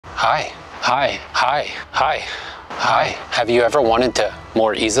Hi, hi, hi, hi, hi. Have you ever wanted to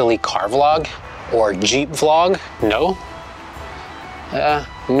more easily car vlog or Jeep vlog? No?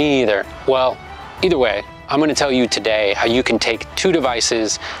 Me either. Well, either way, I'm going to tell you today how you can take two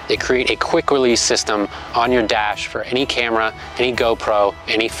devices that create a quick release system on your dash for any camera, any GoPro,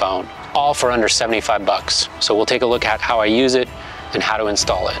 any phone, all for under 75 bucks. So we'll take a look at how I use it and how to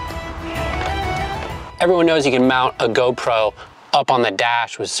install it. Everyone knows you can mount a GoPro up on the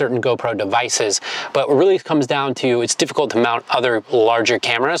dash with certain GoPro devices, but what really comes down to, it's difficult to mount other larger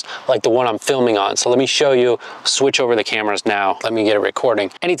cameras like the one I'm filming on. So let me show you, switch over the cameras now. Let me get it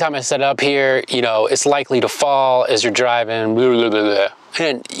recording. Anytime I set it up here, you know, it's likely to fall as you're driving, blah, blah, blah, blah.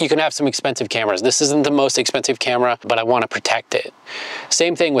 And you can have some expensive cameras. This isn't the most expensive camera, but I want to protect it.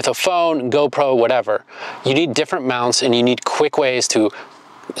 Same thing with a phone, GoPro, whatever. You need different mounts and you need quick ways to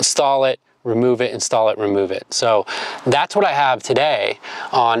install it, remove it, install it, remove it. So that's what I have today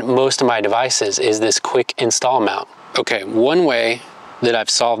on most of my devices, is this quick install mount. Okay, one way that I've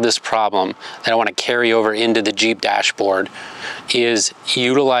solved this problem that I want to carry over into the Jeep dashboard is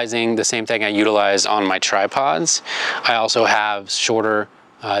utilizing the same thing I utilize on my tripods. I also have shorter,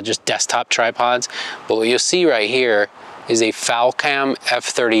 just desktop tripods, but what you'll see right here is a Falcam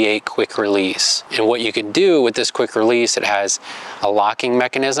F38 quick release. And what you can do with this quick release, it has a locking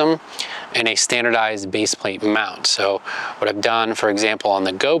mechanism and a standardized base plate mount. So what I've done, for example, on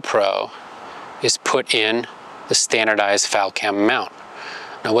the GoPro is put in the standardized Falcam mount.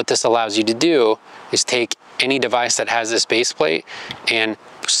 Now what this allows you to do is take any device that has this base plate and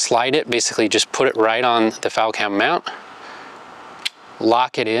slide it, basically just put it right on the Falcam mount,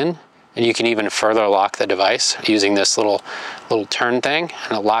 lock it in, and you can even further lock the device using this little turn thing,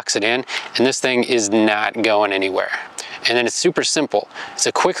 and it locks it in, and this thing is not going anywhere. And then it's super simple. It's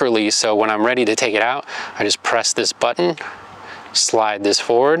a quick release, so when I'm ready to take it out, I just press this button, slide this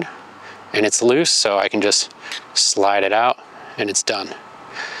forward, and it's loose, so I can just slide it out and it's done.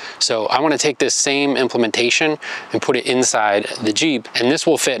 So I want to take this same implementation and put it inside the Jeep, and this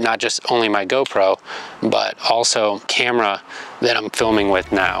will fit not just only my GoPro, but also camera that I'm filming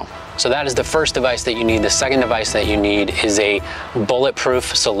with now. So that is the first device that you need. The second device that you need is a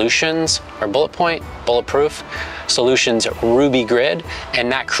Bulletproof Solutions, or Bulletproof Solutions Ruby Grid,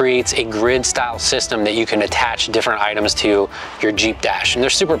 and that creates a grid style system that you can attach different items to your Jeep dash. And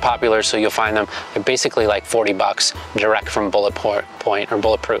they're super popular, so you'll find them, they're basically like 40 bucks direct from Bulletproof or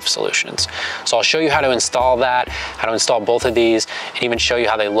Bulletproof Solutions. So I'll show you how to install that, how to install both of these, and even show you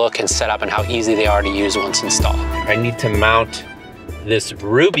how they look and set up and how easy they are to use once installed. I need to mount this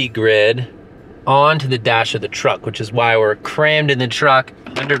Ruby Grid onto the dash of the truck, which is why we're crammed in the truck.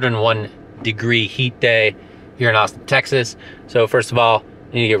 101 degree heat day here in Austin, Texas. So first of all,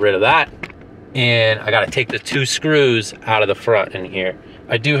 I need to get rid of that. And I gotta take the two screws out of the front in here.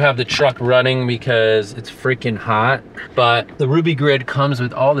 I do have the truck running because it's freaking hot, but the Ruby Grid comes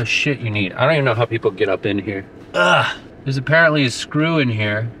with all the shit you need. I don't even know how people get up in here. Ugh, there's apparently a screw in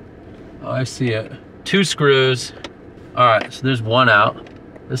here. Oh, I see it. Two screws. All right, so there's one out.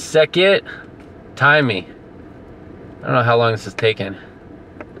 The second, time me. I don't know how long this is taking.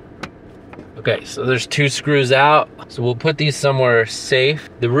 Okay, so there's two screws out. So we'll put these somewhere safe.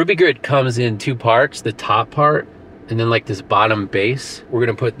 The Ruby Grid comes in two parts, the top part, and then like this bottom base. We're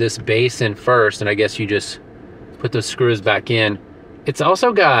gonna put this base in first, and I guess you just put those screws back in. It's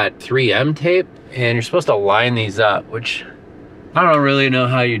also got 3M tape, and you're supposed to line these up, which I don't really know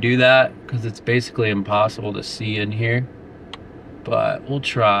how you do that because it's basically impossible to see in here, but we'll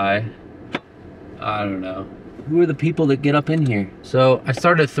try. I don't know. Who are the people that get up in here? So I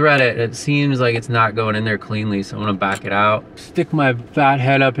started to thread it, and it seems like it's not going in there cleanly, so I'm gonna back it out. Stick my fat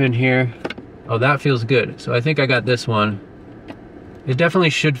head up in here. Oh, that feels good. So I think I got this one. It definitely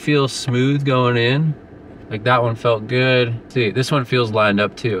should feel smooth going in. Like that one felt good. See, this one feels lined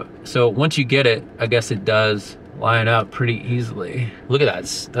up too. So once you get it, I guess it does line up pretty easily. Look at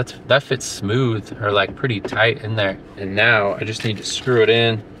that, that fits smooth, or like pretty tight in there. And now I just need to screw it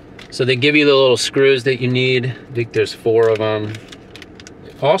in. So they give you the little screws that you need. I think there's 4 of them.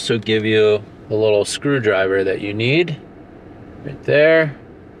 They also give you a little screwdriver that you need right there,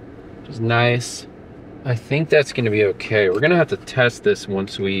 which is nice. I think that's gonna be okay. We're gonna have to test this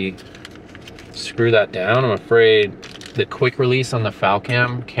once we screw that down. I'm afraid the quick release on the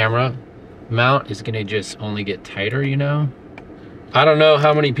Falcam camera mount is gonna just only get tighter, you know? I don't know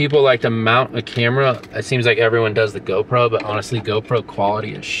how many people like to mount a camera. It seems like everyone does the GoPro, but honestly, GoPro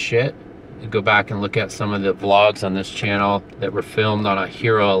quality is shit. You go back and look at some of the vlogs on this channel that were filmed on a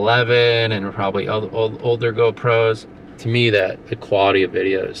Hero 11 and probably older GoPros. to me that the quality of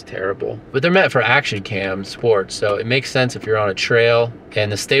video is terrible. But they're meant for action cam sports, so it makes sense if you're on a trail,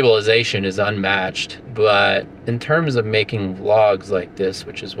 and the stabilization is unmatched. But in terms of making vlogs like this,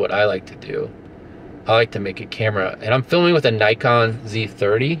 which is what I like to do, I like to make a camera, and I'm filming with a Nikon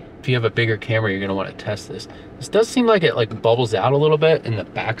Z30. If you have a bigger camera, you're gonna wanna test this. This does seem like it like bubbles out a little bit in the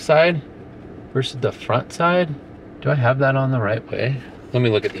back side versus the front side. Do I have that on the right way? Let me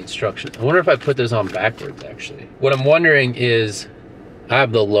look at the instructions. I wonder if I put this on backwards, actually. What I'm wondering is, I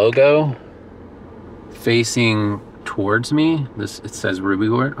have the logo facing towards me. It says Ruby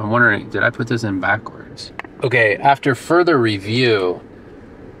Word. I'm wondering, did I put this in backwards? Okay, after further review,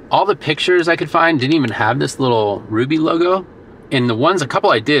 all the pictures I could find didn't even have this little Ruby logo. And the ones, a couple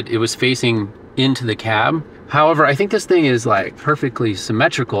I did, it was facing into the cab. However, I think this thing is like perfectly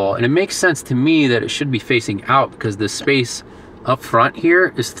symmetrical, and it makes sense to me that it should be facing out because the space up front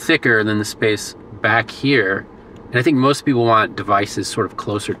here is thicker than the space back here. And I think most people want devices sort of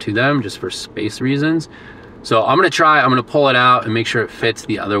closer to them just for space reasons. So I'm gonna pull it out and make sure it fits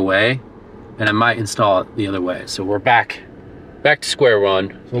the other way, and I might install it the other way. So we're back to square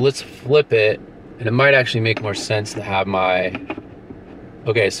one. So let's flip it, and it might actually make more sense to have my,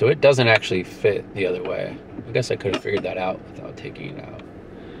 okay, so it doesn't actually fit the other way. I guess I could have figured that out without taking it out.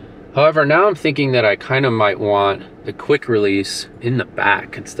 However, now I'm thinking that I kind of might want the quick release in the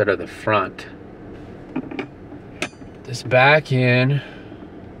back instead of the front. This back in,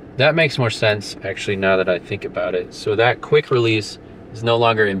 that makes more sense actually now that I think about it. So that quick release is no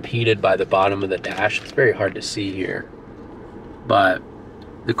longer impeded by the bottom of the dash. It's very hard to see here. But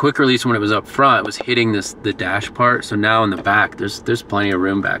the quick release when it was up front was hitting the dash part. So now in the back, there's plenty of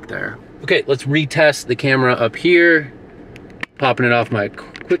room back there. Okay, let's retest the camera up here. Popping it off my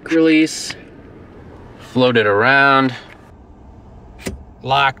quick release. Float it around.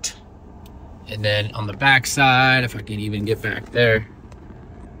 Locked. And then on the back side, if I can even get back there.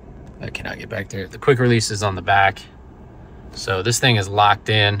 I cannot get back there. The quick release is on the back. So this thing is locked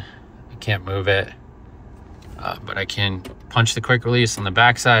in. I can't move it. But I can punch the quick release on the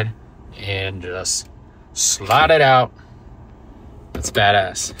back side and just slide it out. That's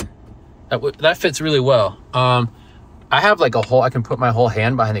badass. That fits really well. I have like I can put my whole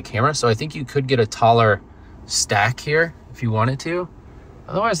hand behind the camera, so I think you could get a taller stack here if you wanted to.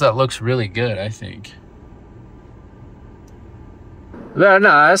 Otherwise, that looks really good, I think. Very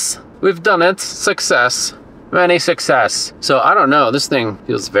nice. We've done it. Success. Many success. So I don't know, this thing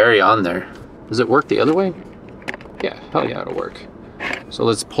feels very on there. Does it work the other way? Yeah, hell yeah, it'll work. So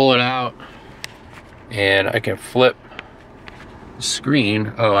let's pull it out, and I can flip the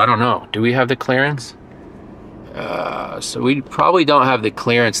screen. Oh, I don't know. Do we have the clearance? So we probably don't have the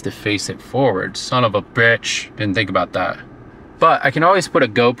clearance to face it forward. Son of a bitch. Didn't think about that. But I can always put a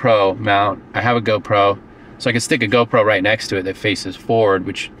GoPro mount. I have a GoPro, so I can stick a GoPro right next to it that faces forward,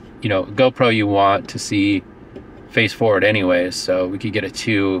 which, you know, GoPro you want to see face forward anyways. So we could get a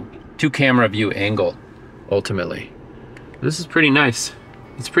two camera view angle ultimately. This is pretty nice.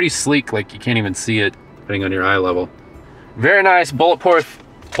 It's pretty sleek, like you can't even see it depending on your eye level. Very nice bullet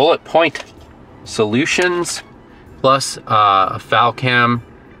point solutions, plus a Falcam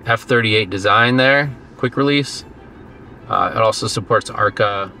F38 design there, quick release. It also supports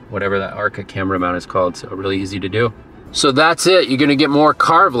Arca, whatever that Arca camera mount is called, so really easy to do. So that's it. You're gonna get more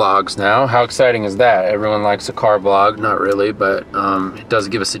car vlogs now. How exciting is that? Everyone likes a car vlog. Not really, but it does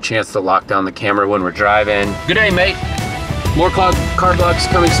give us a chance to lock down the camera when we're driving. Good day, mate. More car vlogs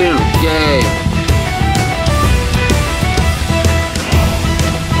coming soon. Yay.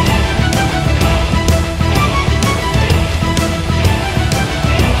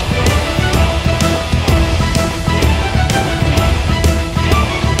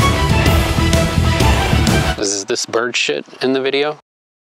 Is this bird shit in the video?